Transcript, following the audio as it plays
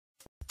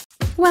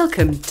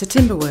Welcome to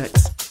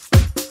Timberworks.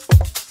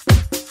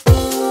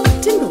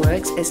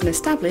 Timberworks is an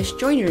established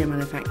joinery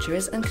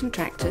manufacturers and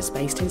contractors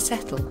based in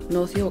Settle,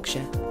 North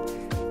Yorkshire.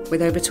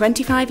 With over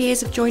 25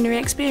 years of joinery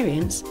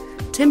experience,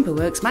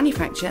 Timberworks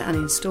manufacture and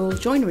install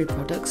joinery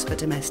products for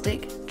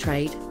domestic,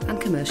 trade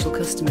and commercial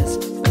customers.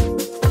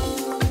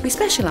 We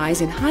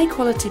specialise in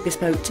high-quality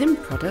bespoke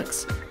timber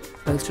products,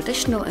 both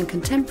traditional and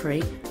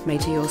contemporary,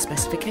 made to your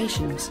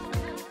specifications.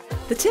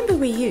 The timber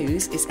we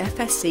use is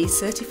FSC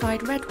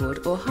certified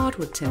redwood or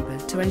hardwood timber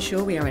to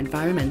ensure we are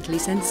environmentally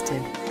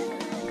sensitive.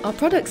 Our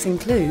products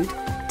include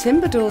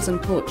timber doors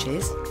and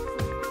porches,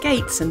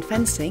 gates and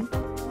fencing,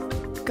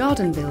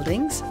 garden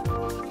buildings,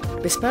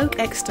 bespoke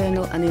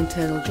external and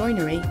internal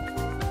joinery,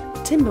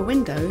 timber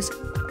windows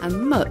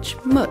and much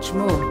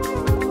more.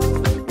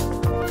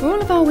 For all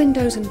of our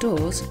windows and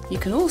doors, you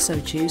can also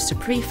choose to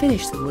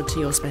pre-finish the wood to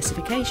your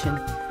specification.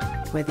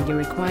 Whether you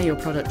require your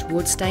product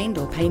wood stained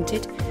or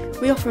painted,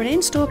 we offer an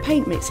in-store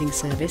paint mixing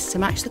service to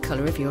match the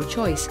colour of your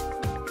choice.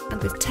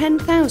 And with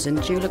 10,000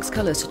 Dulux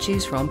colours to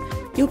choose from,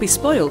 you'll be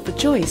spoiled for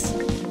choice.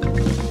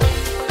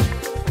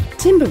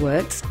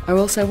 Timberworks are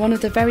also one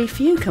of the very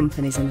few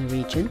companies in the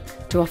region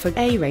to offer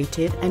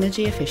A-rated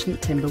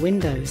energy-efficient timber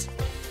windows,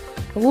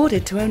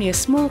 awarded to only a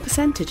small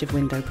percentage of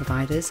window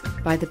providers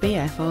by the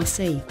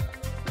BFRC.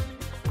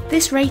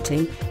 This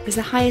rating is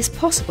the highest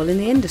possible in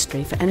the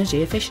industry for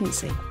energy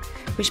efficiency,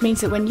 which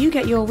means that when you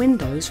get your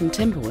windows from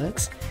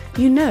Timberworks,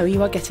 you know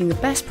you are getting the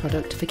best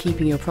product for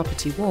keeping your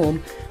property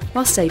warm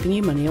while saving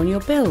you money on your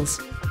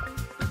bills.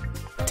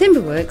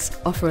 Timberworks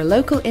offer a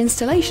local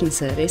installation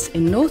service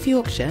in North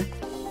Yorkshire,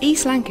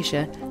 East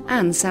Lancashire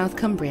and South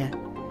Cumbria.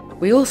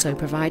 We also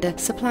provide a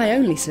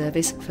supply-only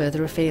service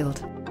further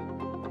afield.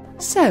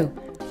 So,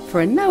 for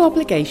a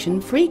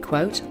no-obligation free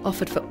quote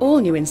offered for all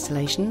new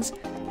installations,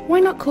 why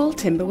not call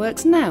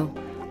Timberworks now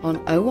on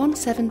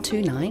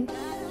 01729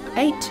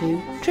 82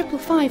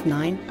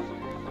 559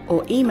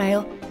 or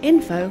email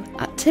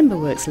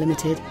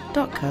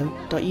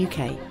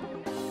info@timberworkslimited.co.uk.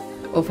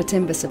 Or for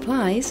timber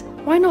supplies,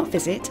 why not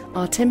visit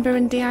our timber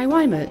and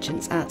DIY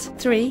merchants at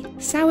 3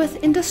 South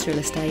Industrial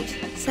Estate,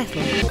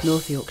 Settle,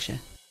 North Yorkshire.